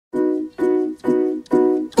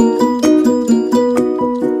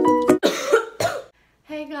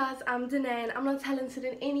I'm Danae and I'm not talented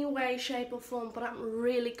in any way, shape or form, but I'm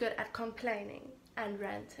really good at complaining and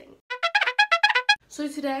ranting. So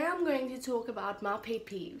today I'm going to talk about my pet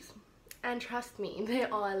peeves. And trust me, there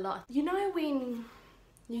are a lot. You know when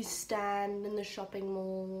you stand in the shopping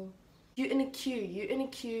mall, you're in a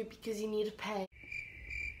queue because you need to pay.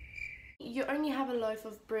 You only have a loaf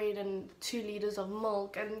of bread and 2 liters of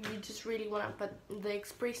milk and you just really want it, but the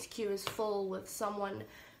express queue is full with someone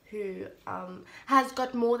who has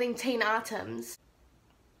got more than 10 items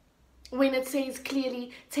when it says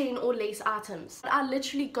clearly 10 or less items. I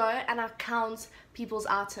literally go and I count people's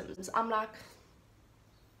items. I'm like,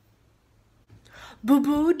 boo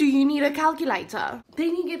boo, do you need a calculator?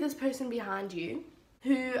 Then you get this person behind you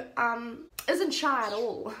who isn't shy at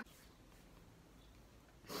all.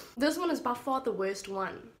 This one is by far the worst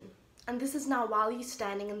one. And this is now while you're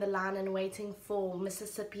standing in the line and waiting for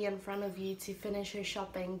Mississippi in front of you to finish her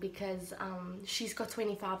shopping because she's got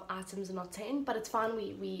 25 items and not 10, but it's fine,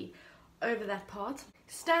 we over that part.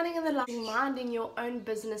 Standing in the line, minding your own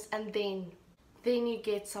business, and then you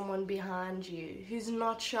get someone behind you who's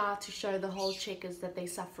not shy to show the whole checkers that they're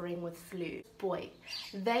suffering with flu. Boy,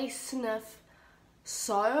 they sniff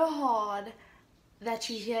so hard that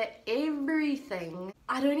you hear everything.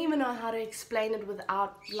 I don't even know how to explain it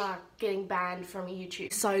without like getting banned from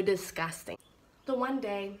YouTube. So disgusting. The one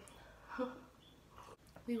day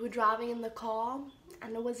we were driving in the car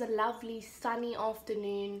and it was a lovely sunny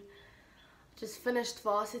afternoon. Just finished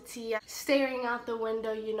varsity, staring out the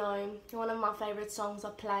window, you know, one of my favorite songs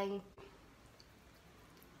are playing.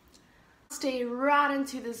 Stare right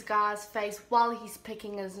into this guy's face while he's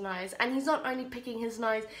picking his nose, and he's not only picking his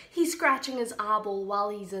nose, he's scratching his eyeball while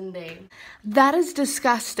he's in there. That is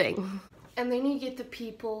disgusting. And then you get the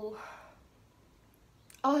people,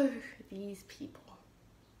 oh, these people,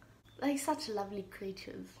 they're such lovely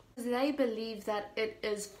creatures. They believe that it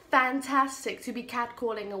is fantastic to be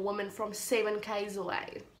catcalling a woman from 7 k's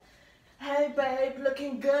away. Hey babe,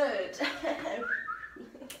 looking good.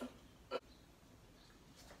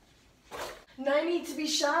 No need to be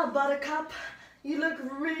shy, buttercup. You look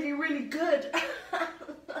really, really good.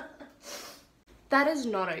 That is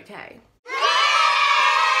not okay.